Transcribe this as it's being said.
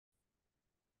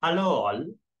Hello all,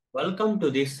 welcome to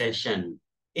this session.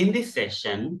 In this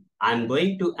session, I'm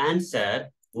going to answer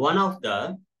one of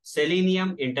the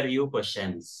Selenium interview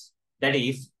questions. That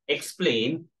is,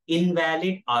 explain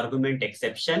invalid argument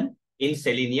exception in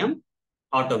Selenium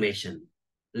automation.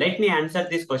 Let me answer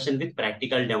this question with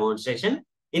practical demonstration.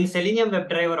 In Selenium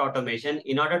WebDriver automation,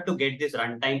 in order to get this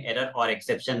runtime error or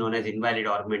exception known as invalid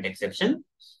argument exception,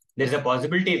 there is a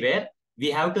possibility where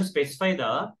we have to specify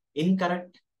the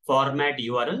incorrect format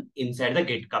URL inside the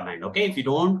get command. Okay, if you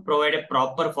don't provide a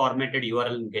proper formatted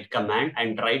URL in get command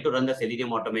and try to run the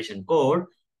Selenium automation code,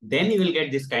 then you will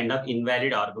get this kind of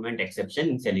invalid argument exception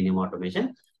in Selenium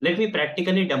automation. Let me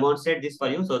practically demonstrate this for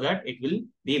you so that it will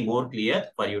be more clear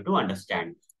for you to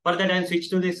understand. For that, I'll switch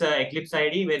to this Eclipse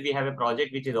IDE where we have a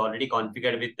project which is already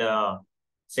configured with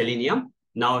Selenium.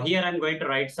 Now here I'm going to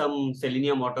write some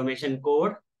Selenium automation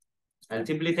code. I'll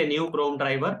simply say new Chrome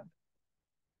driver.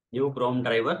 Hold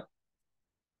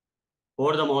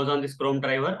the mouse on this Chrome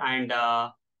driver and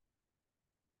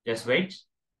just wait.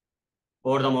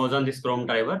 Hold the mouse on this Chrome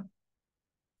driver.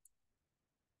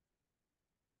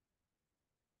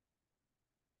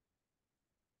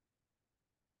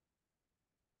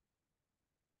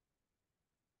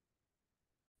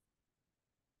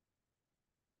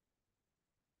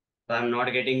 So I'm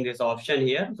not getting this option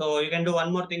here. So you can do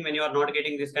one more thing when you are not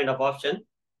getting this kind of option.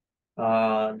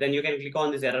 Then you can click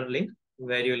on this error link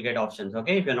where you will get options.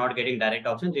 Okay, if you're not getting direct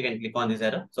options, you can click on this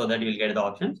error so that you will get the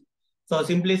options. So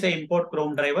simply say import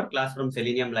Chrome driver class from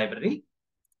Selenium library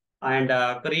and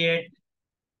create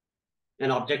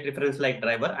an object reference like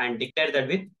driver and declare that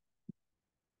with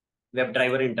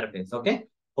WebDriver interface. Okay,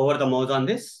 hover the mouse on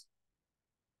this.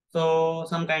 So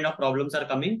some kind of problems are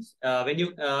coming.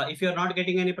 If you're not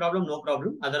getting any problem, no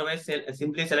problem. Otherwise,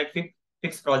 simply select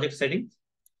fix project settings,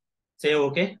 say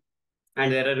OK,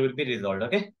 and the error will be resolved.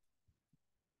 Okay.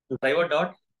 Driver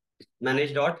dot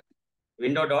manage dot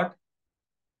window dot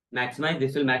maximize.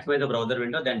 This will maximize the browser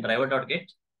window. Then driver dot get.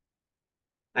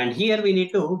 And here we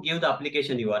need to give the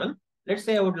application URL. Let's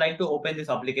say I would like to open this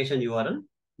application URL.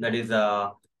 That is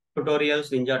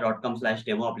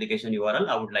tutorialsninja.com/demo application URL.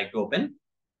 I would like to open.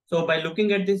 So by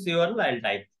looking at this URL, I'll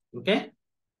type. Okay.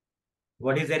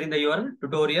 What is there in the URL?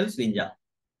 Tutorials Ninja.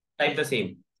 Type the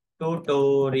same.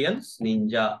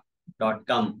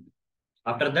 tutorialsninja.com.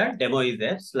 After that, demo is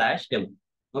there /demo.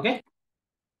 Okay.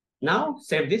 Now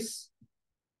save this.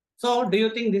 So do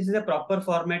you think this is a proper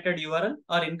formatted URL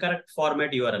or incorrect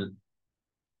format URL?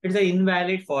 It's an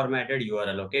invalid formatted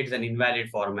URL. Okay. It's an invalid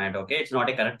format. Okay. It's not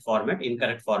a correct format,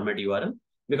 incorrect format URL.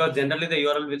 Because generally the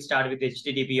URL will start with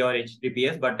HTTP or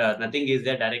HTTPS, but nothing is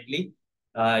there directly.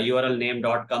 URL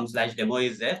name.com/demo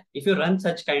is there. If you run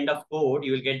such kind of code,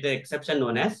 you will get the exception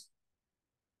known as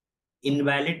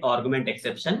invalid argument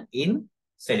exception in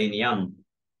Selenium.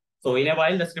 So in a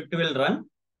while, the script will run.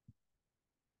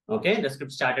 Okay, the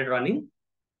script started running.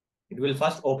 It will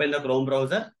first open the Chrome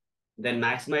browser, then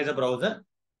maximize the browser,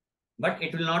 but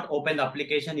it will not open the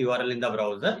application URL in the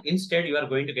browser. Instead, you are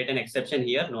going to get an exception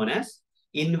here known as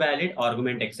invalid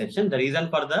argument exception. The reason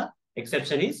for the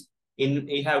exception is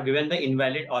we have given the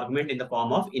invalid argument in the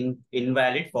form of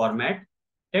invalid formatted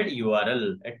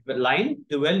URL. At line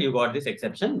 12, you got this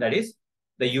exception. That is,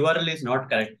 the URL is not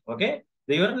correct. Okay,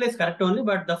 the URL is correct only,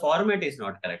 but the format is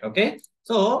not correct. Okay,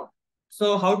 so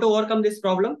how to overcome this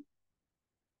problem?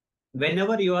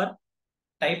 Whenever you are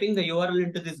typing the URL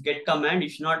into this get command, you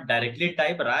should not directly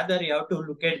type. Rather, you have to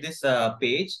look at this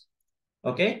page.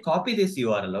 Okay, copy this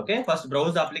URL. Okay, first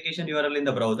browse the application URL in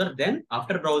the browser. Then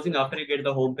after browsing, after you get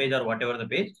the home page or whatever the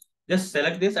page, just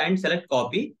select this and select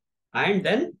copy, and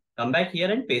then come back here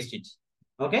and paste it.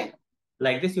 Okay,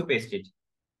 like this you paste it.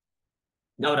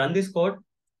 Now run this code.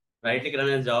 Right click, run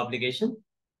as Java application.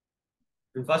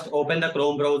 You first open the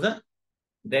Chrome browser.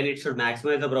 Then it should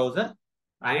maximize the browser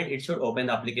and it should open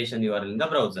the application URL in the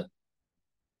browser.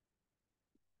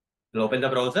 It will open the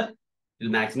browser. It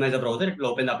will maximize the browser. It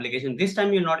will open the application. This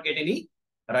time you will not get any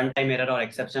runtime error or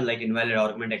exception like invalid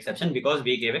argument exception because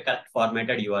we gave a correct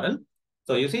formatted URL.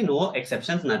 So you see no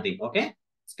exceptions, nothing. Okay.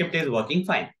 Script is working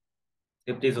fine.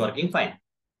 Script is working fine.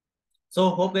 So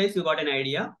hope guys you got an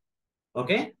idea.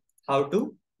 Okay. How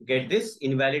to get this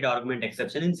invalid argument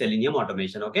exception in Selenium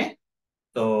automation. Okay.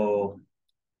 So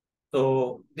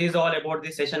this is all about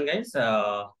this session, guys.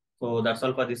 So that's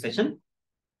all for this session.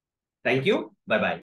 Thank you. Bye-bye.